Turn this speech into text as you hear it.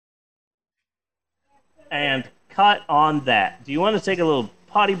and cut on that. Do you want to take a little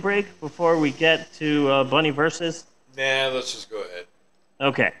potty break before we get to Bunny versus? Nah, let's just go ahead.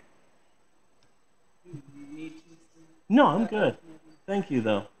 Okay. No, I'm good. Thank you,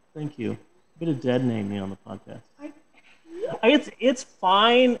 though. Thank you. Bit of dead name me on the podcast. It's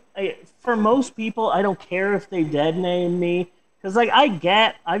fine. For most people, I don't care if they dead name me because like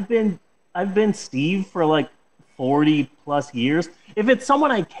I've been Steve for like 40 plus years. If it's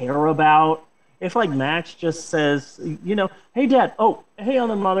someone I care about, if like Max just says, hey dad, oh hey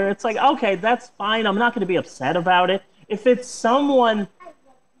other mother, it's like okay, that's fine. I'm not going to be upset about it. If it's someone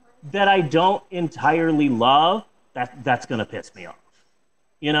that I don't entirely love, that's going to piss me off.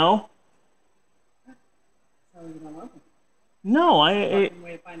 You know? So you don't love him. No, Way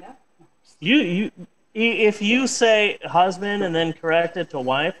to find out. you if you say husband and then correct it to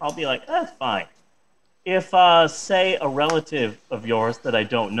wife, I'll be like, that's fine. If say a relative of yours that I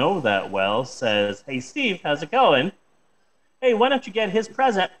don't know that well says, "Hey Steve, how's it going? Hey, why don't you get his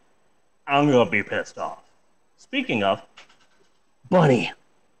present?" I'm gonna be pissed off. Speaking of, Bunny,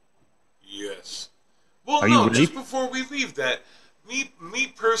 Yes. Well, are you no, ready? just before we leave that, me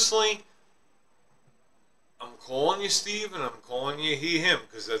personally, I'm calling you Steve and I'm calling you he, him,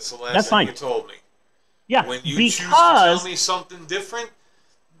 because that's the last That's thing fine. you told me. Yeah, When you choose to tell me something different,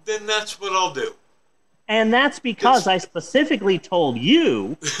 then that's what I'll do. and that's because I specifically told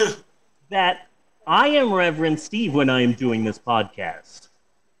you that I am Reverend Steve when I am doing this podcast.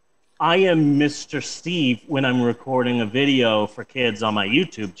 I am Mr. Steve when I'm recording a video for kids on my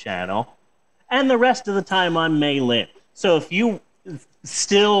YouTube channel. And the rest of the time, I'm May Lin. So if you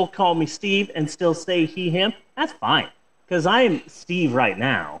still call me Steve and still say he, him, that's fine. Because I'm Steve right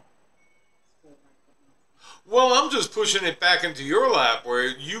now. Well, I'm just pushing it back into your lap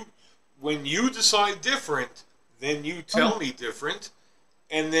where when you decide different, then you tell me different,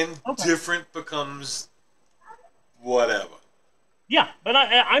 and then different becomes whatever. Yeah, but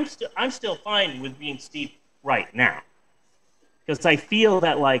I'm still fine with being Steve right now. Because I feel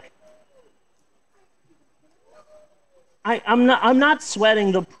that, like, I'm not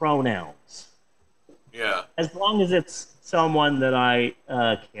sweating the pronouns. Yeah. As long as it's someone that I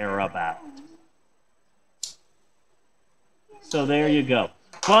care about. So there you go.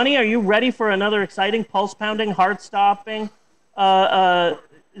 Bunny, are you ready for another exciting, pulse-pounding, heart-stopping,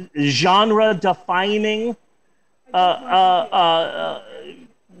 genre-defining,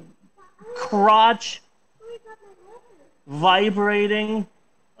 crotch-vibrating,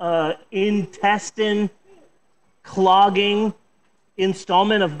 intestine-clogging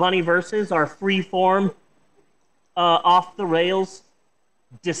installment of Bunny Versus, our free-form, off-the-rails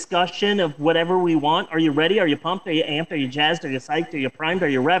discussion of whatever we want? Are you ready? Are you pumped? Are you amped? Are you jazzed? Are you psyched? Are you primed? Are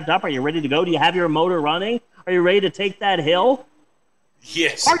you revved up? Are you ready to go? Do you have your motor running? Are you ready to take that hill?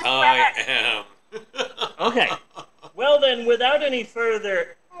 Yes, I am. Okay. Well then, without any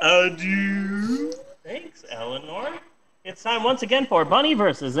further ado, thanks, Eleanor. It's time once again for Bunny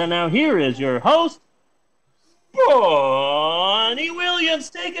Versus, and now here is your host, Bunny Williams.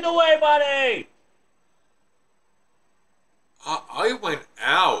 Take it away, buddy. I went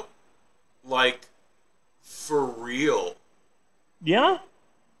out, like, for real. Yeah?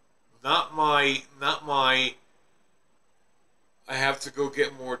 Not my, I have to go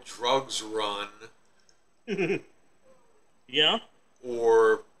get more drugs run. Yeah?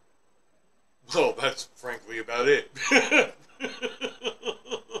 Or, well, that's frankly about it.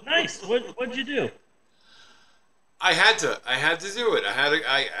 Nice. What'd you do? I had to do it.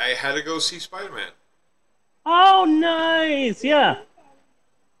 I had to go see Spider-Man. Oh, nice. Yeah.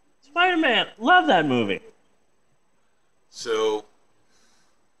 Spider-Man. Love that movie. So,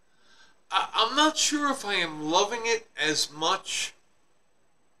 I'm not sure if I am loving it as much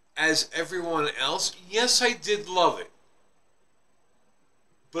as everyone else. Yes, I did love it.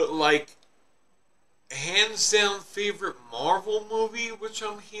 But, like, hands down favorite Marvel movie, which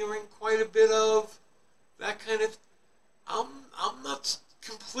I'm hearing quite a bit of, that kind of, I'm not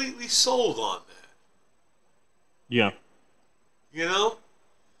completely sold on that. Yeah. You know?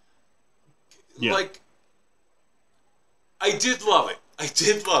 Yeah. Like, I did love it. I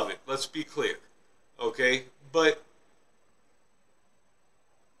did love it. Let's be clear. Okay? But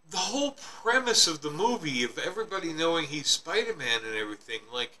the whole premise of the movie, of everybody knowing he's Spider-Man and everything,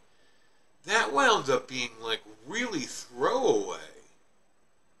 like, that wound up being, like, really throwaway.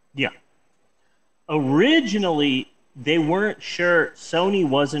 Yeah. Originally, they weren't sure, Sony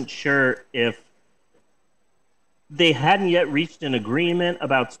wasn't sure if they hadn't yet reached an agreement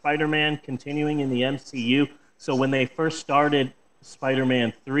about Spider-Man continuing in the MCU. So when they first started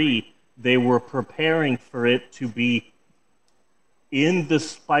Spider-Man 3, they were preparing for it to be in the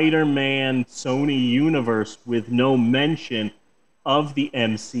Spider-Man Sony universe with no mention of the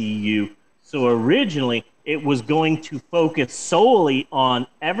MCU. So originally, it was going to focus solely on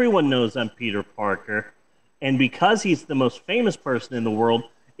everyone knows I'm Peter Parker, and because he's the most famous person in the world,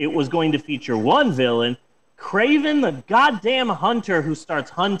 it was going to feature one villain, Kraven the goddamn hunter who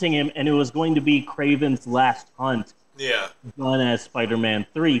starts hunting him, and it was going to be Kraven's last hunt Yeah. done as Spider-Man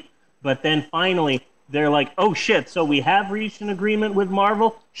 3. But then finally, they're like, oh shit, so we have reached an agreement with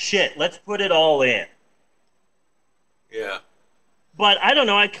Marvel? Shit, let's put it all in. Yeah. But I don't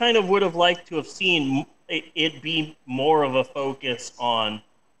know, I kind of would have liked to have seen it be more of a focus on,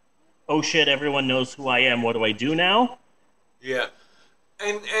 oh shit, everyone knows who I am, what do I do now? Yeah.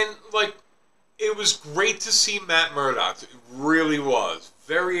 And like, it was great to see Matt Murdock. It really was.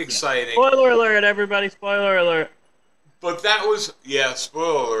 Very exciting. Spoiler alert, everybody, spoiler alert. But that was, yeah,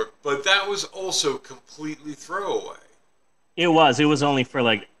 spoiler alert, but that was also completely throwaway. It was only for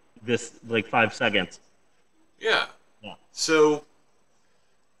like 5 seconds. Yeah. Yeah. So,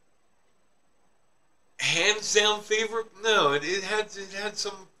 hands down favorite? No, it had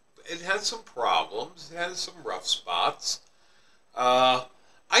some problems. It had some rough spots.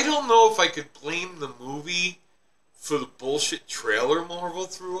 I don't know if I could blame the movie for the bullshit trailer Marvel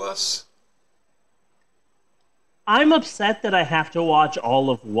threw us. I'm upset that I have to watch all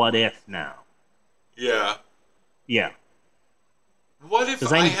of What If now. Yeah. Yeah. What if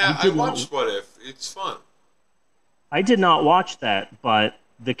 'Cause I watched What If? It's fun. I did not watch that, but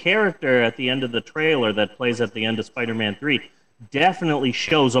the character at the end of the trailer that plays at the end of Spider-Man 3 definitely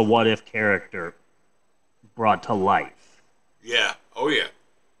shows a What If character brought to life. Yeah. Oh, yeah.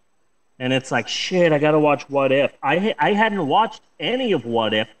 And it's like, shit, I gotta watch What If. I hadn't watched any of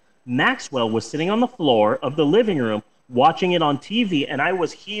What If. Maxwell was sitting on the floor of the living room watching it on TV, and I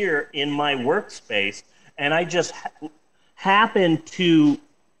was here in my workspace, and I just happened to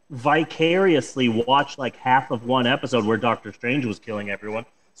vicariously watch like half of one episode where Doctor Strange was killing everyone.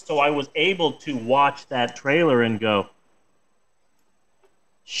 So I was able to watch that trailer and go,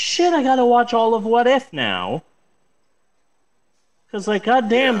 shit, I gotta watch all of What If now. Because, like,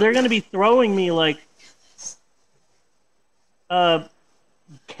 goddamn, they're gonna be throwing me, like,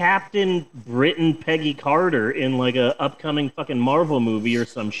 Captain Britain Peggy Carter in, like, a upcoming fucking Marvel movie or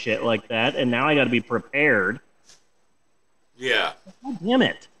some shit like that, and now I gotta be prepared. Yeah. God damn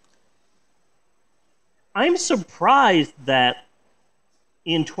it. I'm surprised that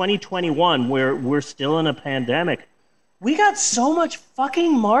in 2021, where we're still in a pandemic, we got so much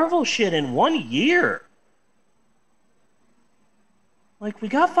fucking Marvel shit in 1 year. Like, we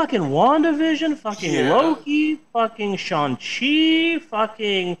got fucking WandaVision, fucking Loki, fucking Shang-Chi,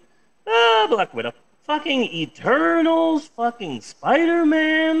 fucking Black Widow, fucking Eternals, fucking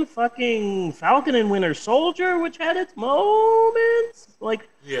Spider-Man, fucking Falcon and Winter Soldier, which had its moments. Like,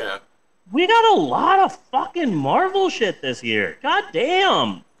 Yeah. we got a lot of fucking Marvel shit this year. God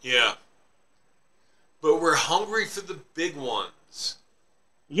damn. Yeah. But we're hungry for the big ones.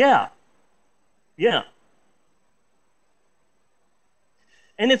 Yeah. Yeah.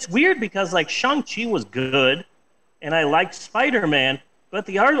 And it's weird because, like, Shang-Chi was good, and I liked Spider-Man, but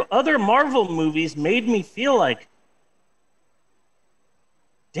the other Marvel movies made me feel like,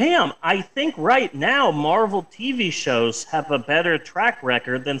 damn, I think right now Marvel TV shows have a better track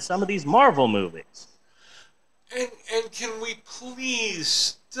record than some of these Marvel movies. And can we please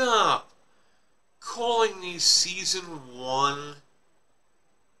stop calling these season 1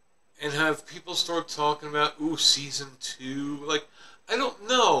 and have people start talking about, ooh, season 2? Like, I don't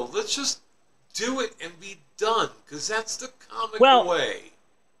know. Let's just do it and be done, because that's the comic way.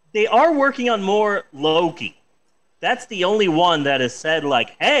 They are working on more Loki. That's the only one that has said,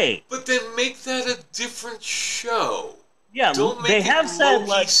 like, hey. But then make that a different show. Yeah, don't make they it have said, Loki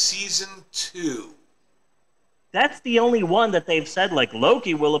like, season 2. That's the only one that they've said, like,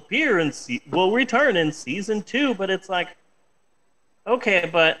 Loki will will return in season 2, but it's like, okay,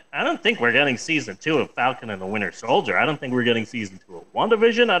 but I don't think we're getting season 2 of Falcon and the Winter Soldier. I don't think we're getting season 2 of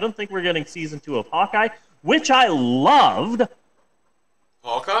WandaVision. I don't think we're getting season 2 of Hawkeye, which I loved.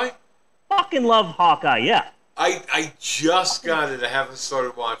 Hawkeye? Fucking love Hawkeye, yeah. I just got it. I haven't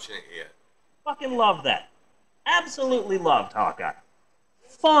started watching it yet. Fucking love that. Absolutely loved Hawkeye.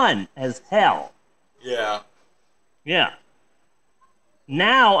 Fun as hell. Yeah. Yeah.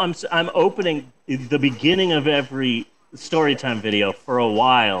 Now I'm opening the beginning of every Storytime video for a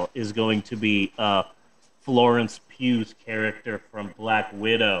while is going to be Florence Pugh's character from Black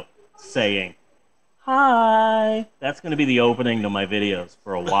Widow saying, hi. That's going to be the opening to my videos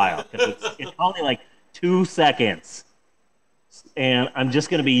for a while. Because it's only like 2 seconds. And I'm just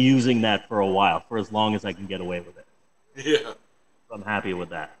going to be using that for a while, for as long as I can get away with it. Yeah. I'm happy with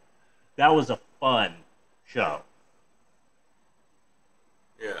that. That was a fun show.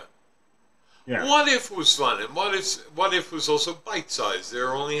 Yeah. Yeah. What If was fun, and What If was also bite-sized. They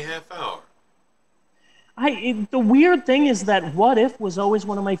were only a half hour. The weird thing is that What If was always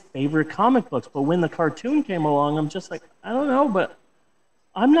one of my favorite comic books, but when the cartoon came along, I'm just like, I don't know, but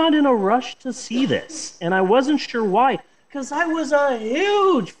I'm not in a rush to see this. And I wasn't sure why, because I was a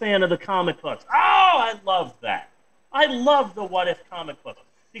huge fan of the comic books. Oh, I loved that. I loved the What If comic book.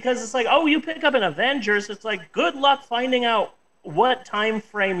 Because it's like, oh, you pick up an Avengers, it's like, good luck finding out what time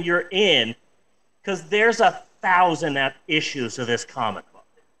frame you're in, because there's 1,000 issues of this comic book.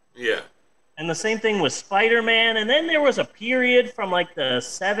 Yeah. And the same thing with Spider-Man. And then there was a period from like the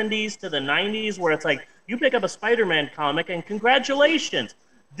 70s to the 90s where it's like, you pick up a Spider-Man comic and congratulations.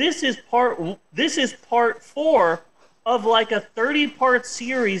 This is part 4 of like a 30-part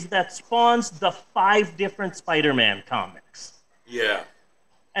series that spawns the 5 different Spider-Man comics. Yeah.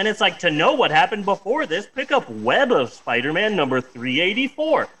 And it's like, to know what happened before this, pick up Web of Spider-Man number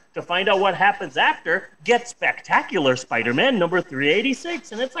 384. To find out what happens after, get Spectacular Spider-Man number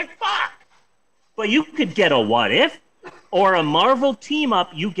 386. And it's like, fuck. But you could get a What If or a Marvel team-up.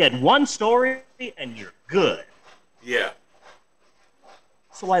 You get one story and you're good. Yeah.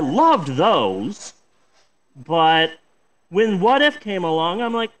 So I loved those. But when What If came along,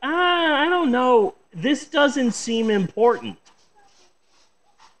 I'm like, I don't know. This doesn't seem important.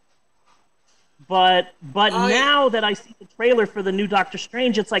 But now that I see the trailer for the new Doctor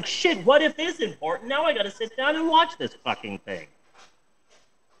Strange, it's like, shit, What If is important? Now I gotta sit down and watch this fucking thing.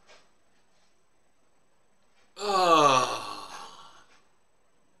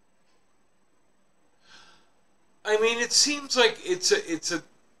 I mean, it seems like it's a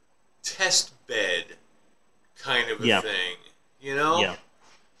test bed kind of a thing, you know? Yeah.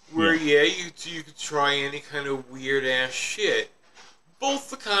 Where you could try any kind of weird ass shit. Both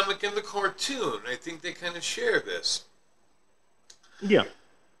the comic and the cartoon, I think they kind of share this. Yeah.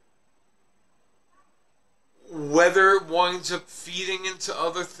 Whether it winds up feeding into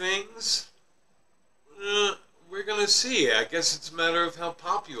other things, we're gonna see. I guess it's a matter of how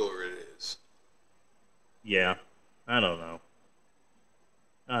popular it is. Yeah. I don't know.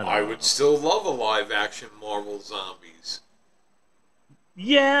 I would still love a live action Marvel Zombies.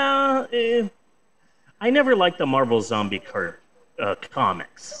 Yeah. I never liked the Marvel Zombie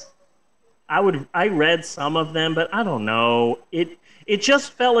comics. I read some of them, but I don't know. It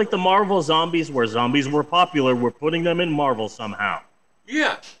just felt like the Marvel Zombies were popular. We're putting them in Marvel somehow.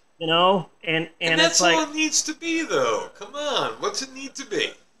 Yeah. You know? And that's it's like, all it needs to be, though. Come on. What's it need to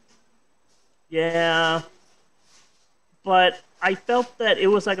be? Yeah. But I felt that it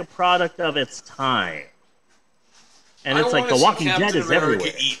was like a product of its time. And it's like The Walking Dead is everywhere.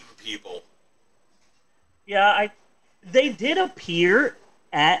 Eating people. Yeah, they did appear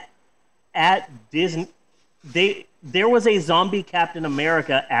at Disney. There was a zombie Captain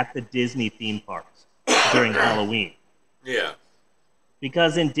America at the Disney theme parks during Halloween. Yeah.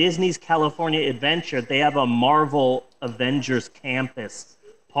 Because in Disney's California Adventure, they have a Marvel Avengers campus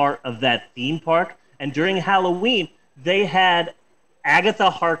part of that theme park. And during Halloween, they had Agatha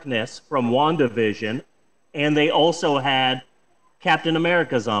Harkness from WandaVision, and they also had Captain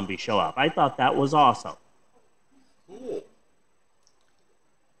America zombie show up. I thought that was awesome. Cool.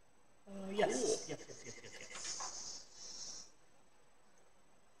 Yes.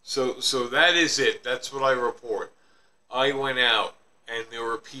 Cool. So that is it. That's what I report. I went out, and there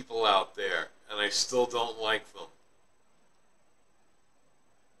were people out there, and I still don't like them.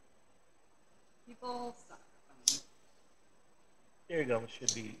 People suck. There you go. It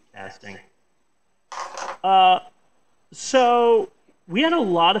should be casting. So we had a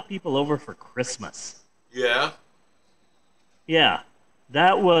lot of people over for Christmas. Yeah? Yeah.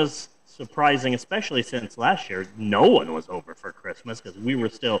 That was surprising, especially since last year no one was over for Christmas because we were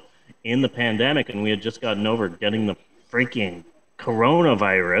still in the pandemic and we had just gotten over getting the freaking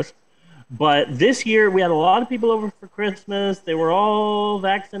coronavirus. But this year we had a lot of people over for Christmas. They were all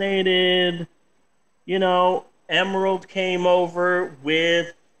vaccinated. You know, Emerald came over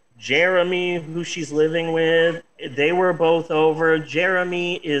with Jeremy, who she's living with. They were both over.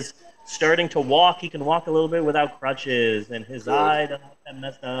 Jeremy is starting to walk. He can walk a little bit without crutches, and his eye doesn't get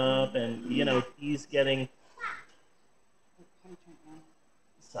messed up, and, you know, he's getting...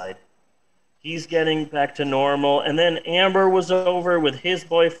 He's getting back to normal. And then Amber was over with his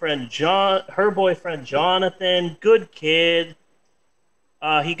boyfriend, her boyfriend, Jonathan. Good kid.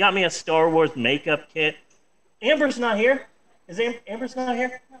 He got me a Star Wars makeup kit. Amber's not here? Amber's not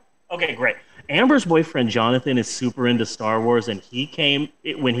here? Okay, great. Amber's boyfriend, Jonathan, is super into Star Wars, and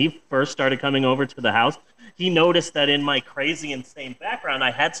when he first started coming over to the house, he noticed that in my crazy, insane background, I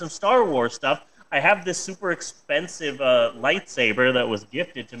had some Star Wars stuff. I have this super expensive lightsaber that was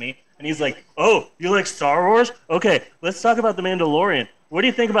gifted to me, and he's like, "Oh, you like Star Wars? Okay, let's talk about The Mandalorian. What do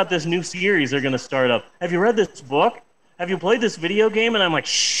you think about this new series they're going to start up? Have you read this book? Have you played this video game?" And I'm like,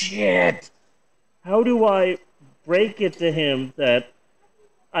 "Shit! How do I break it to him that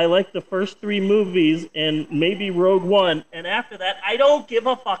I like the first 3 movies and maybe Rogue One, and after that, I don't give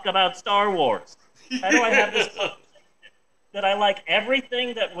a fuck about Star Wars? How do I have this that I like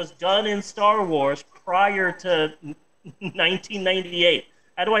everything that was done in Star Wars prior to 1998?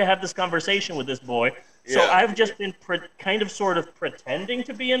 How do I have this conversation with this boy?" So I've just been kind of sort of pretending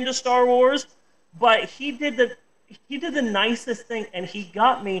to be into Star Wars, but he did the nicest thing, and he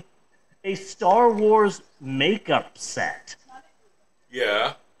got me a Star Wars makeup set.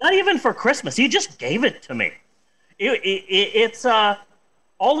 Yeah. Not even for Christmas. He just gave it to me. It's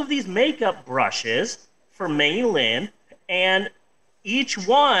all of these makeup brushes for Mei Lin, and each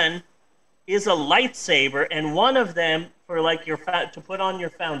one is a lightsaber, and one of them for like to put on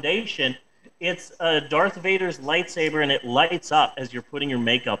your foundation, it's Darth Vader's lightsaber, and it lights up as you're putting your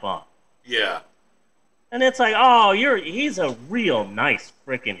makeup on. Yeah. And it's like, oh, he's a real nice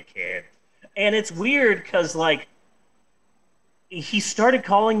freaking kid. And it's weird because like he started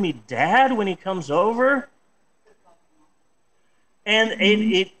calling me dad when he comes over. And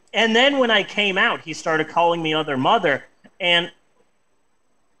and then when I came out, he started calling me other mother. And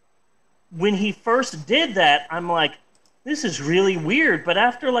when he first did that, I'm like, this is really weird. But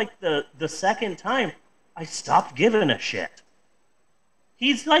after like the second time, I stopped giving a shit.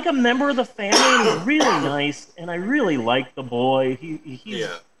 He's like a member of the family, and he's really nice, and I really like the boy.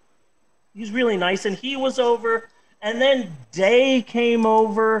 He's really nice, and he was over. And then Day came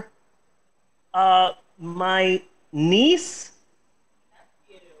over. My niece,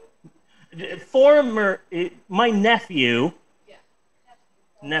 my nephew,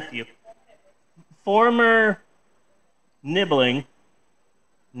 former nibbling,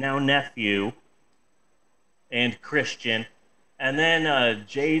 now nephew, and Christian. And then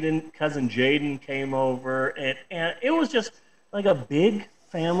cousin Jaden came over, and it was just like a big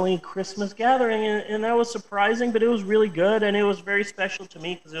family Christmas gathering, and that was surprising, but it was really good, and it was very special to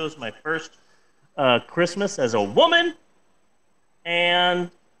me because it was my first Christmas as a woman.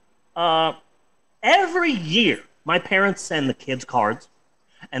 And every year, my parents send the kids cards,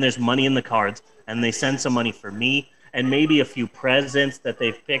 and there's money in the cards, and they send some money for me, and maybe a few presents that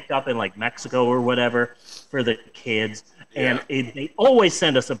they've picked up in like Mexico or whatever for the kids. And they always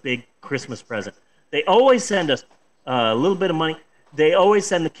send us a big Christmas present. They always send us a little bit of money. They always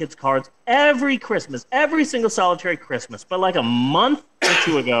send the kids cards every Christmas, every single solitary Christmas. But like a month or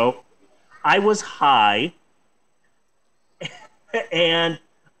 2 ago, I was high, and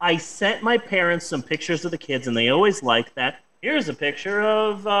I sent my parents some pictures of the kids, and they always like that. Here's a picture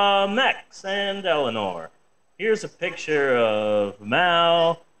of Mex and Eleanor. Here's a picture of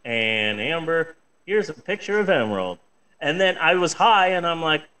Mal and Amber. Here's a picture of Emerald. And then I was high, and I'm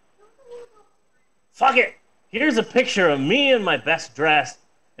like, fuck it. Here's a picture of me in my best dress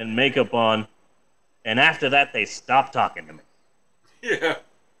and makeup on. And after that, they stopped talking to me. Yeah.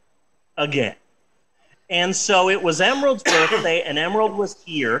 Again. And so it was Emerald's birthday, and Emerald was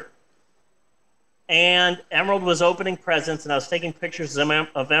here. And Emerald was opening presents, and I was taking pictures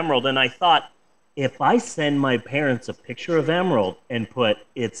of Emerald. And I thought, if I send my parents a picture of Emerald and put,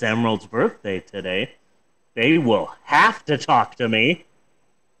 it's Emerald's birthday today, they will have to talk to me.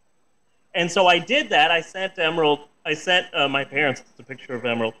 And so I did that. I sent my parents a picture of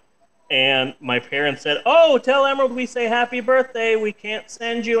Emerald. And my parents said, oh, tell Emerald we say happy birthday. We can't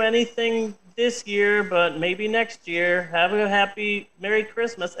send you anything this year, but maybe next year. Have a happy Merry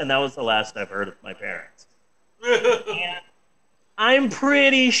Christmas. And that was the last I've heard of my parents. And I'm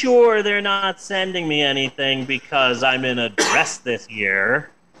pretty sure they're not sending me anything because I'm in a dress this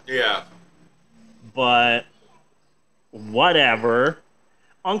year. Yeah. But whatever.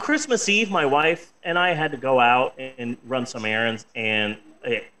 On Christmas Eve, my wife and I had to go out and run some errands, and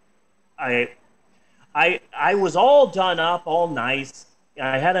I was all done up, all nice.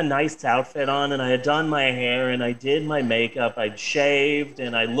 I had a nice outfit on, and I had done my hair, and I did my makeup. I'd shaved,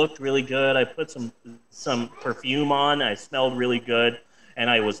 and I looked really good. I put some perfume on. I smelled really good, and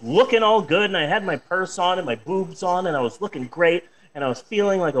I was looking all good, and I had my purse on and my boobs on, and I was looking great, and I was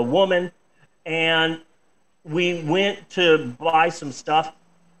feeling like a woman. And we went to buy some stuff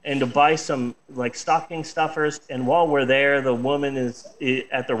and to buy some like stocking stuffers. And while we're there, the woman is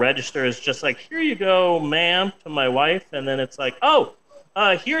at the register is just like, here you go, ma'am, to my wife. And then it's like, oh,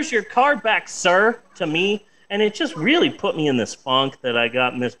 here's your card back, sir, to me. And it just really put me in this funk that I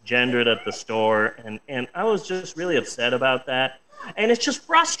got misgendered at the store, and I was just really upset about that. And it's just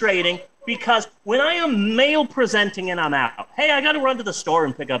frustrating because when I am male presenting and I'm out, hey, I got to run to the store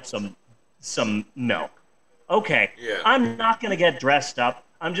and pick up some milk. Okay, Yeah. I'm not going to get dressed up.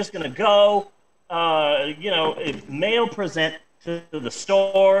 I'm just going to go, male present to the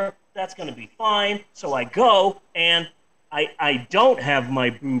store. That's going to be fine. So I go, and I don't have my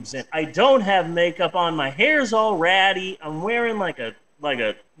boobs in. I don't have makeup on. My hair's all ratty. I'm wearing like a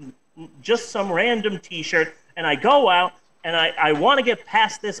just some random T-shirt, and I go out, and I want to get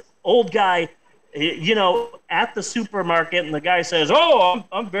past this old guy, at the supermarket, and the guy says, "Oh,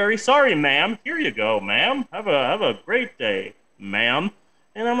 I'm very sorry, ma'am. Here you go, ma'am. Have a great day, ma'am."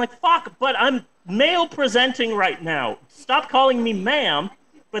 And I'm like, "Fuck!" But I'm male presenting right now. Stop calling me ma'am.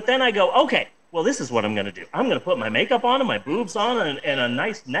 But then I go, "Okay, well, this is what I'm gonna do. I'm gonna put my makeup on and my boobs on and a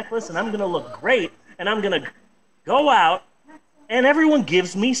nice necklace, and I'm gonna look great, and I'm gonna go out." And everyone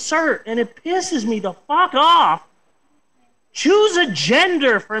gives me "sir," and it pisses me the fuck off. Choose a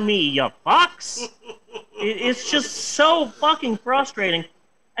gender for me, you fucks. It's just so fucking frustrating.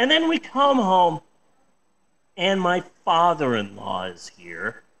 And then we come home, and my father-in-law is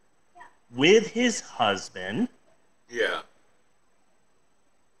here with his husband. Yeah.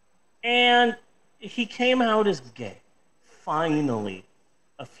 And he came out as gay, finally,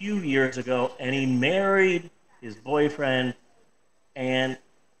 a few years ago, and he married his boyfriend, and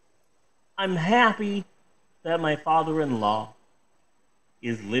I'm happy that my father-in-law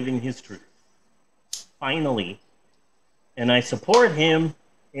is living his truth. Finally. And I support him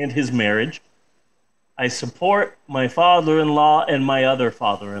and his marriage. I support my father-in-law and my other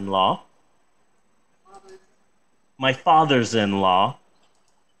father-in-law. My father's-in-law.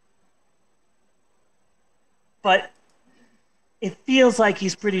 But it feels like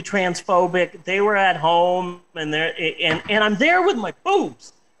he's pretty transphobic. They were at home, and I'm there with my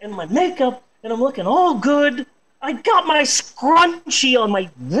boobs and my makeup, and I'm looking all good. I got my scrunchie on my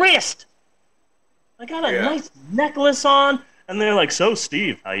wrist. I got a nice necklace on, and they're like, "So,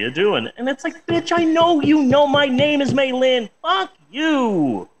 Steve, how you doing?" And it's like, bitch, I know you know my name is Maylin. Fuck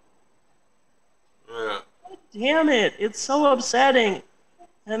you. Yeah. God damn it. It's so upsetting.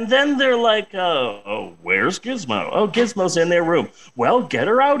 And then they're like, "Oh, where's Gizmo? Oh, Gizmo's in their room. Well, get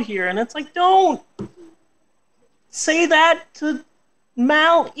her out here." And it's like, don't say that to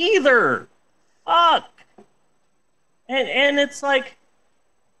Mal either. Fuck. And it's like,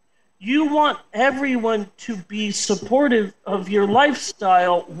 you want everyone to be supportive of your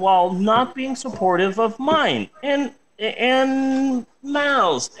lifestyle while not being supportive of mine and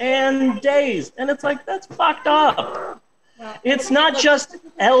Mal's and Days. And it's like, that's fucked up. It's not just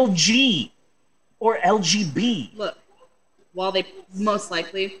LG or LGB. Look, while they most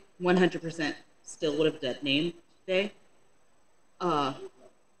likely 100% still would have named Day,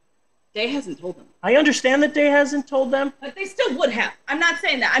 Day hasn't told them. I understand that Day hasn't told them. But they still would have. I'm not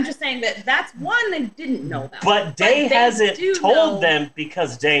saying that. I'm just saying that that's one they didn't know about. But Day hasn't told them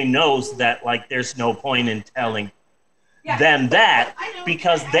because Day knows that, like, there's no point in telling them that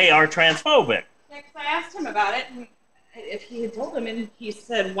because they are transphobic. Yeah, because I asked him about it, and if he had told him, and he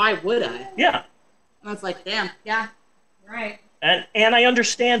said, "Why would I?" Yeah. And I was like, "Damn, yeah, you're right." And I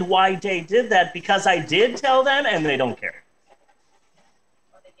understand why Day did that, because I did tell them, and they don't care.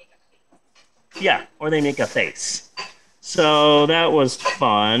 Yeah, or they make a face. So that was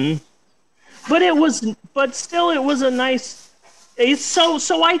fun. But still, it was a nice.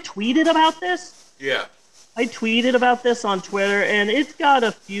 So I tweeted about this. Yeah. I tweeted about this on Twitter, and it got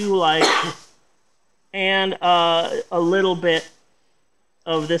a few likes and a little bit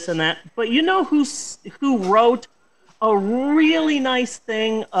of this and that. But you know who wrote a really nice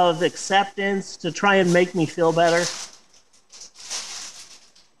thing of acceptance to try and make me feel better?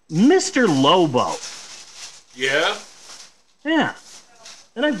 Mr. Lobo. Yeah? Yeah.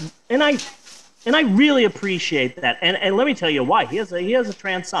 And I really appreciate that. And let me tell you why. He has a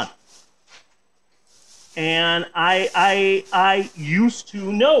trans son. And I used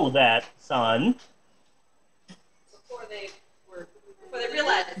to know that son.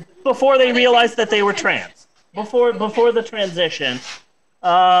 Before they realized that they were trans. Before the transition,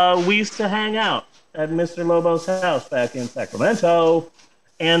 we used to hang out at Mr. Lobo's house back in Sacramento.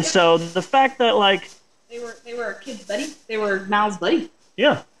 And so the fact that, like, they were a kid's buddy. They were Mal's buddy.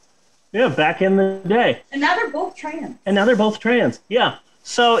 Yeah, back in the day. And now they're both trans. Yeah.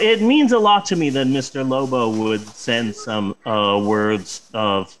 So it means a lot to me that Mr. Lobo would send some words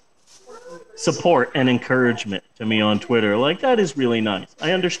of support and encouragement to me on Twitter. Like, that is really nice.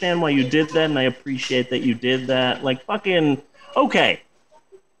 I understand why you did that, and I appreciate that you did that. Like, fucking, okay.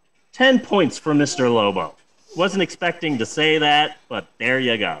 10 points for Mr. Lobo. Wasn't expecting to say that, but there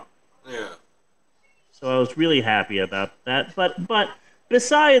you go. Yeah. So I was really happy about that. But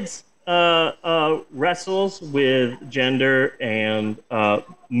besides wrestles with gender and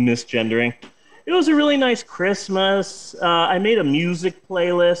misgendering, it was a really nice Christmas. I made a music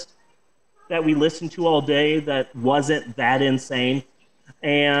playlist that we listened to all day that wasn't that insane,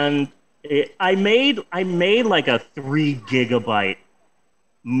 and I made like a 3 gigabyte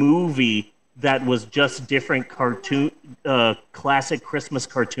movie that was just different classic Christmas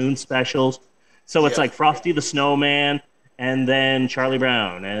cartoon specials. So it's Yeah. like Frosty the Snowman, and then Charlie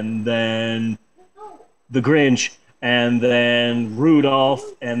Brown, and then the Grinch, and then Rudolph,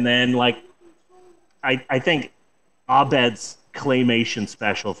 and then like I think Abed's claymation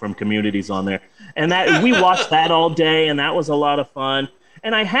special from Communities on there, and that we watched that all day, and that was a lot of fun.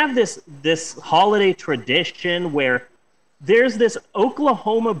 And I have this holiday tradition where there's this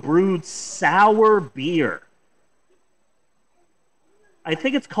Oklahoma brewed sour beer. I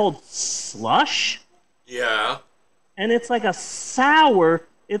think it's called Slush, Yeah. and it's like a sour.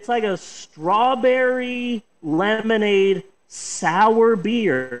 It's like a strawberry lemonade sour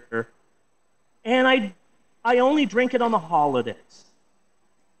beer, and I only drink it on the holidays.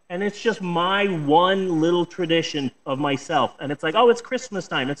 And it's just my one little tradition of myself. And it's like, oh, it's Christmas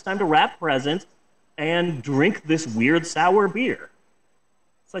time. It's time to wrap presents and drink this weird sour beer.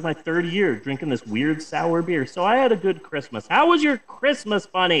 It's like my 3rd year drinking this weird sour beer. So I had a good Christmas. How was your Christmas,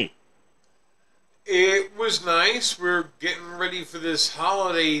 Bunny? It was nice. We're getting ready for this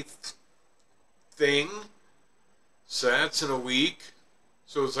holiday thing. So that's in a week.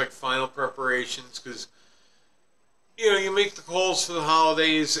 So it's like final preparations because, you make the calls for the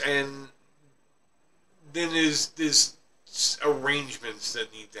holidays and then there's arrangements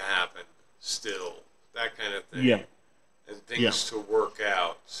that need to happen still. That kind of thing. Yeah. And things to work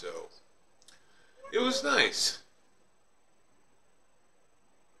out. So it was nice.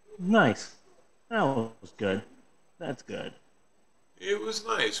 Nice. That was good. That's good. It was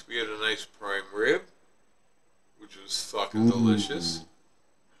nice. We had a nice prime rib, which was fucking delicious.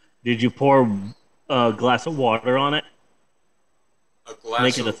 Did you pour a glass of water on it? A glass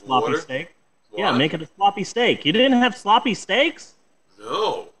Make it a of sloppy water? steak? What? Yeah, make it a sloppy steak. You didn't have sloppy steaks?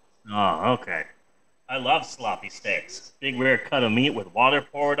 No. Oh, okay. I love sloppy steaks. Big rare cut of meat with water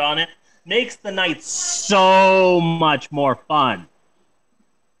poured on it. Makes the night so much more fun.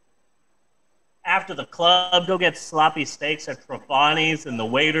 After the club, go get sloppy steaks at Trapani's, and the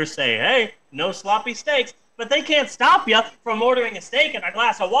waiters say, hey, no sloppy steaks. But they can't stop you from ordering a steak and a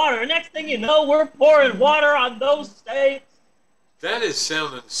glass of water. Next thing you know, we're pouring water on those steaks. That is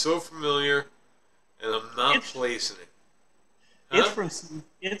sounding so familiar, and I'm not placing it. Huh?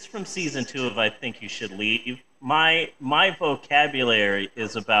 It's from season 2 of I Think You Should Leave. My vocabulary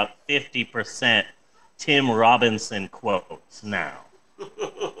is about 50% Tim Robinson quotes now.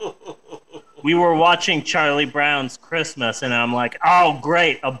 We were watching Charlie Brown's Christmas, and I'm like, oh,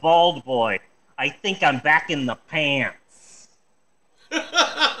 great, a bald boy. I think I'm back in the pants.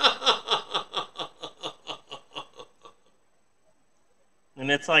 And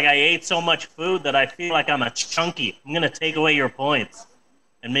it's like I ate so much food that I feel like I'm a chunky. I'm going to take away your points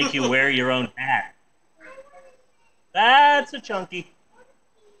and make you wear your own hat. That's a chunky.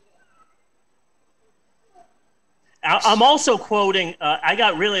 I'm also quoting, I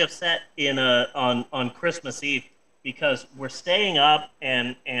got really upset on Christmas Eve because we're staying up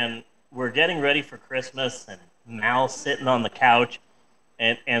and we're getting ready for Christmas, and Mal's sitting on the couch,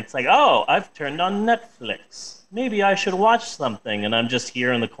 and it's like, oh, I've turned on Netflix. Maybe I should watch something. And I'm just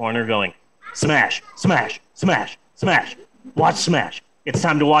here in the corner going, Smash, Smash, Smash, Smash. Watch Smash. It's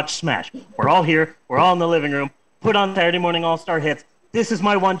time to watch Smash. We're all here. We're all in the living room. Put on Saturday Morning All-Star Hits. This is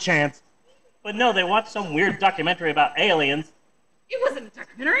my one chance. But no, they watched some weird documentary about aliens. It wasn't a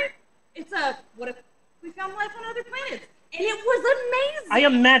documentary. It's a what if we found life on other planets, and it was amazing. I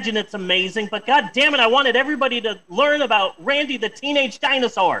imagine it's amazing, but god damn it, I wanted everybody to learn about Randy the Teenage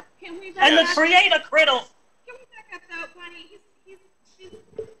Dinosaur Can we back and the up? Create-A-Criddle. Can we back up though, Bunny?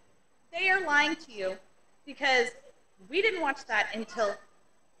 They are lying to you because we didn't watch that until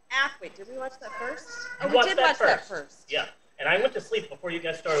after. Wait, did we watch that first? Oh, we did watch that first. Yeah, and I went to sleep before you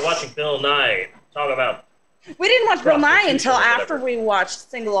guys started watching Bill Nye talk about. We didn't watch Bill Nye Prostitution until or whatever. after we watched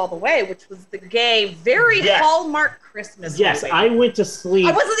Single All the Way, which was the gay, very Yes. Hallmark Christmas Yes, movie. I went to sleep.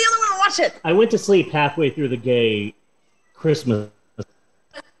 I wasn't the only one to watch it. I went to sleep halfway through the gay Christmas.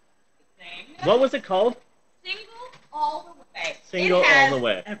 What was it called? Single All the Way. Single It has All the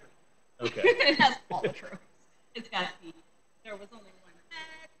Way. everything. Okay. It has all the tropes. It's got the there was only one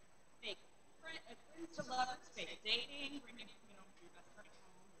bed, fake friends to lovers, fake dating, bringing your best friend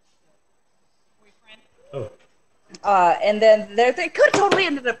home, before Oh. And then they could have totally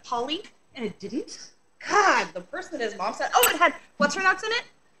ended up Polly, and it didn't. God, the person that his mom said, oh, it had, what's her nuts in it?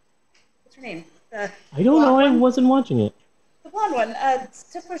 What's her name? I don't know. I wasn't watching it. The blonde one,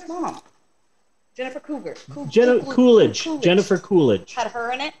 Stifler's mom. Jennifer Cougar. Coolidge. Jennifer Coolidge. Had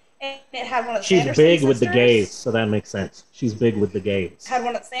her in it, and it had one of the She's Sanderson big sisters. with the gays, so that makes sense. She's big with the gays. Had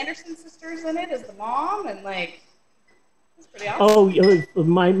one of the Sanderson sisters in it as the mom, and like, it's pretty awesome. Oh,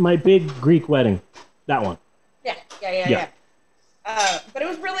 my big Greek wedding. That one. Yeah. But it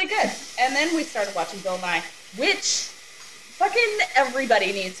was really good. And then we started watching Bill Nye, which fucking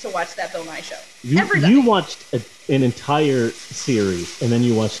everybody needs to watch that Bill Nye show. You watched an entire series, and then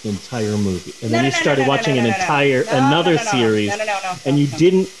you watched an entire movie, and then you started watching another series, and you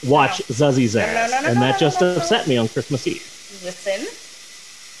didn't watch Zuzzy's ass, and that just upset me on Christmas Eve. Listen,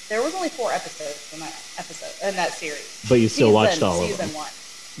 there was only 4 episodes in that series. But you still watched all of them. Season 1.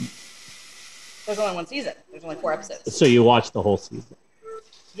 There's only 1 season. There's only 4 episodes. So you watched the whole season.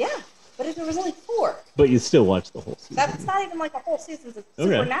 Yeah, but there was only 4. But you still watched the whole season. That's not even like a whole season. It's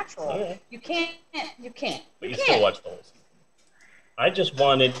supernatural. Okay. You can't. But you still watched the whole season. I just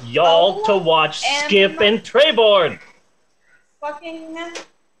wanted y'all to watch Skip and Treyborn. Fucking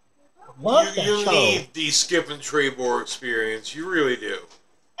love that you show. need the Skip and Treyborn experience. You really do.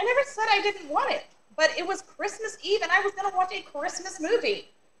 I never said I didn't want it, but it was Christmas Eve, and I was gonna watch a Christmas movie.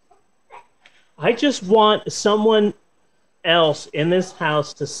 I just want someone else in this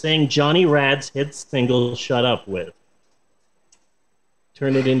house to sing Johnny Rad's hit single "Shut Up" with.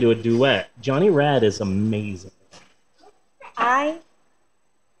 Turn it into a duet. Johnny Rad is amazing.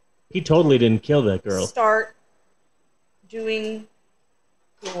 He totally didn't kill that girl. Start doing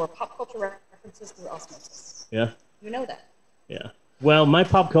your pop culture references through osmosis. Yeah. You know that. Yeah. Well, my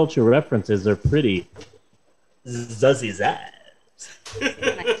pop culture references are pretty Zuzzy Zaz.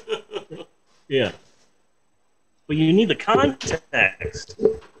 Yeah. But you need the context.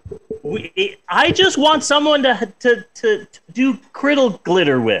 I just want someone to do Criddle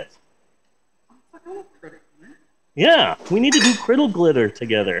Glitter with. Yeah, we need to do Criddle Glitter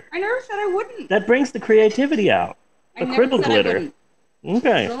together. I never said I wouldn't. That brings the creativity out. The Criddle Glitter.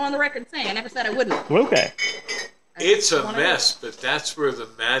 Okay. I'm on the record saying I never said I wouldn't. Okay. It's a mess, but that's where the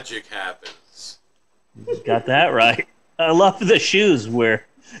magic happens. Got that right. I love the shoes where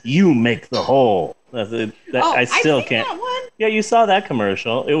you make the hole. I still can't. That one. Yeah, you saw that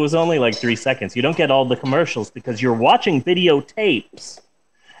commercial. It was only like 3 seconds. You don't get all the commercials because you're watching videotapes.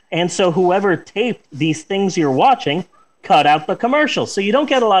 And so whoever taped these things you're watching cut out the commercials. So you don't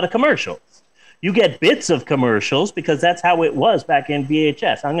get a lot of commercials. You get bits of commercials because that's how it was back in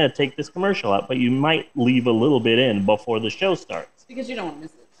VHS. I'm going to take this commercial out, but you might leave a little bit in before the show starts. Because you don't want to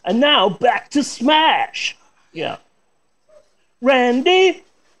miss it. And now back to Smash. Yeah. Randy?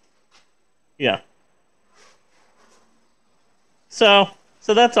 Yeah. So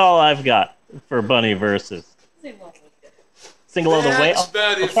that's all I've got for Bunny Versus. Single All the Way. I'll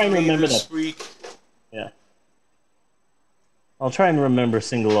try and remember that. Week. Yeah. I'll try and remember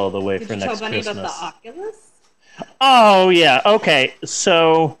Single All the Way for next Christmas. Did you tell Bunny about the Oculus? Oh, yeah. Okay.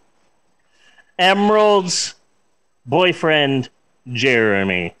 So, Emerald's boyfriend,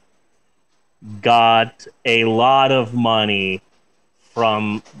 Jeremy, got a lot of money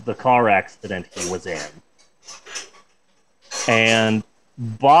from the car accident he was in. And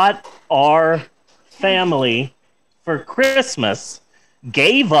bought our family for Christmas,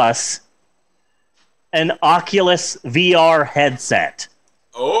 gave us an Oculus VR headset.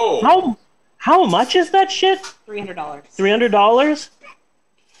 Oh. How much is that shit? $300. $300?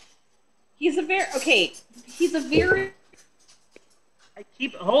 He's a very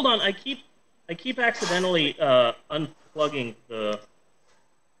Hold on, I keep accidentally unplugging the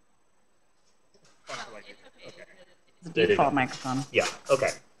It's a default microphone. Yeah, okay.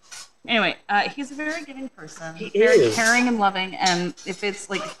 Anyway, he's a very giving person. He very is. Caring and loving, and if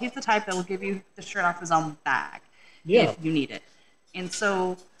it's like, he's the type that will give you the shirt off his own back if you need it. And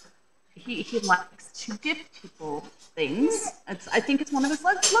so he likes to give people things. I think it's one of his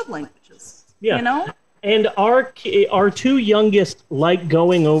love languages. Yeah. You know? And our 2 youngest like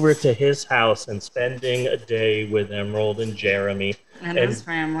going over to his house and spending a day with Emerald and Jeremy. And his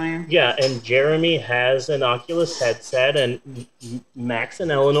family. Yeah, and Jeremy has an Oculus headset, and Max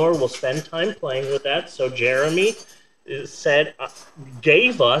and Eleanor will spend time playing with that. So Jeremy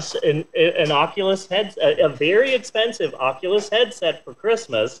gave us an Oculus headset, a very expensive Oculus headset for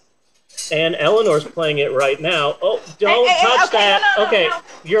Christmas. And Eleanor's playing it right now. Oh, don't touch that. No,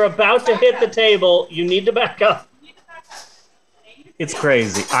 you're about to hit the table. You need to back up. It's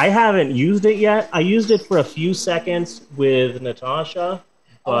crazy. I haven't used it yet. I used it for a few seconds with Natasha,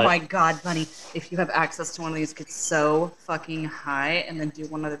 Oh my God, Bunny. If you have access to one of these, get so fucking high and then do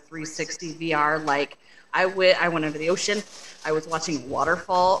one of the 360 VR. Like, I went under the ocean. I was watching a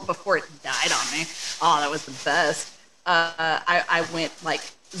waterfall before it died on me. Oh, that was the best. I went, like,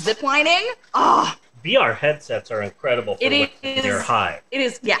 ziplining. Oh. VR headsets are incredible for when you're high. It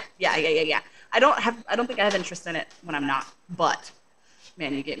is, yeah. I don't think I have interest in it when I'm not, but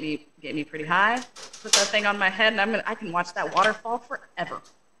man, you get me pretty high. Put that thing on my head, and I can watch that waterfall forever.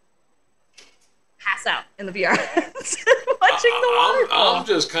 Pass out in the VR watching the waterfall. I'm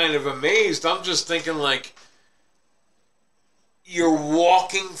just kind of amazed. I'm just thinking like you're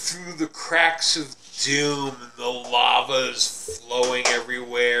walking through the cracks of doom, and the lava is flowing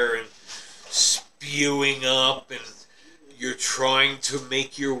everywhere and spewing up, and you're trying to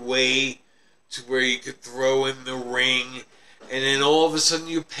make your way to where you could throw in the ring. And then all of a sudden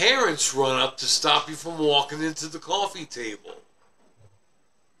your parents run up to stop you from walking into the coffee table.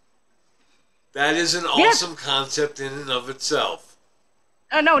 That is an awesome concept in and of itself.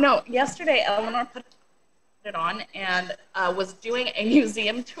 Oh, no. Yesterday, Eleanor put it on and was doing a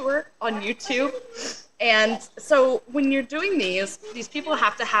museum tour on YouTube. And so when you're doing these people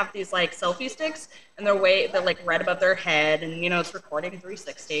have to have these, like, selfie sticks, and they're like, right above their head, and, it's recording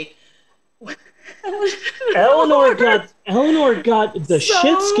 360. Eleanor got the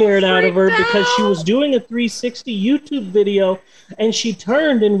shit scared out of her because she was doing a 360 YouTube video, and she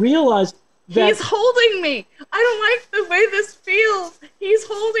turned and realized that he's holding me. I don't like the way this feels. He's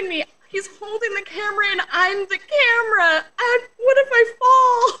holding me. He's holding the camera, and I'm the camera. What if I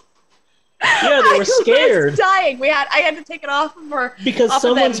fall? Yeah, they were scared. I was dying. I had to take it off of her because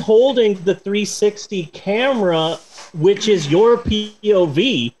someone's holding the 360 camera, which is your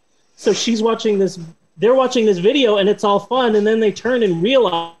POV. So she's watching this. They're watching this video, and it's all fun. And then they turn and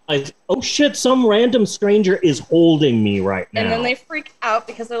realize, oh shit, some random stranger is holding me right now. And then they freak out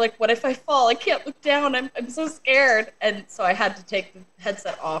because they're like, "What if I fall? I can't look down. I'm so scared." And so I had to take the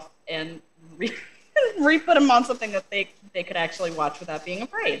headset off and re-put them on something that they could actually watch without being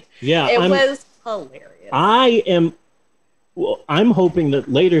afraid. Yeah, it was hilarious. I'm hoping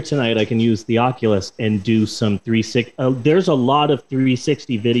that later tonight I can use the Oculus and do some 360. There's a lot of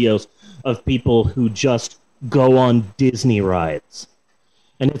 360 videos of people who just go on Disney rides.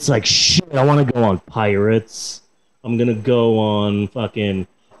 And it's like, shit, I want to go on Pirates. I'm going to go on fucking...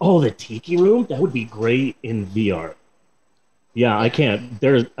 Oh, the Tiki Room? That would be great in VR. Yeah, I can't.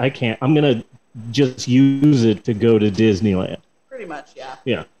 I'm going to just use it to go to Disneyland. Pretty much, yeah.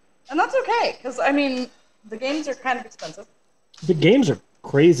 Yeah. And that's okay, because, I mean, the games are kind of expensive. The games are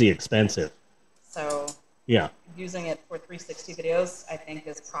crazy expensive. So, yeah, using it for 360 videos, I think,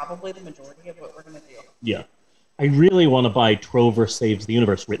 is probably the majority of what we're going to do. Yeah. I really want to buy Trover Saves the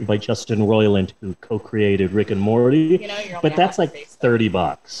Universe, written by Justin Roiland, who co-created Rick and Morty. But that's like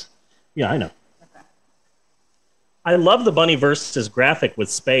 $30. Yeah, I know. Okay. I love the Bunny Versus graphic with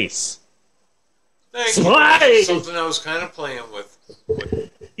space. Thank you. That's something I was kind of playing with.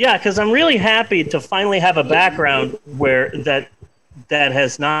 Yeah, because I'm really happy to finally have a background where that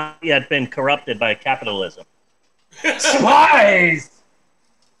has not yet been corrupted by capitalism. Spies!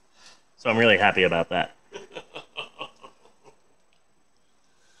 So I'm really happy about that.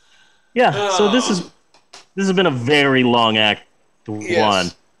 Yeah, so this has been a very long act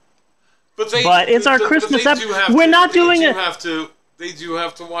one. But it's our Christmas episode. We're not doing it. They do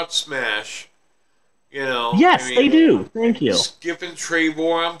have to watch Smash. Yes, they do. Thank you. Skip and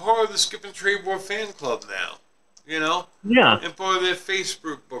Trebor. I'm part of the Skip and Trebor fan club now. Yeah. And part of their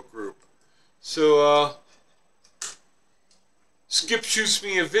Facebook group. So, Skip shoots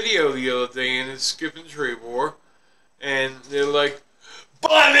me a video the other day, and it's Skip and Trebor, and they're like,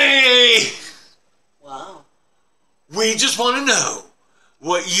 "Bunny! Wow. We just want to know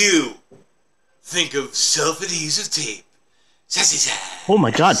what you think of self-adhesive tape." Oh my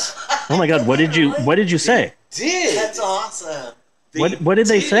god! Oh my god! What did you say? That's awesome. What did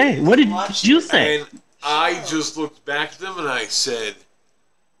they say? What did you say? And I just looked back at them and I said,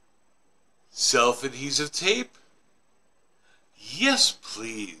 "Self-adhesive tape? Yes,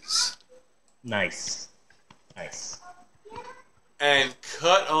 please." Nice. And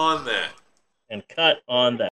cut on that.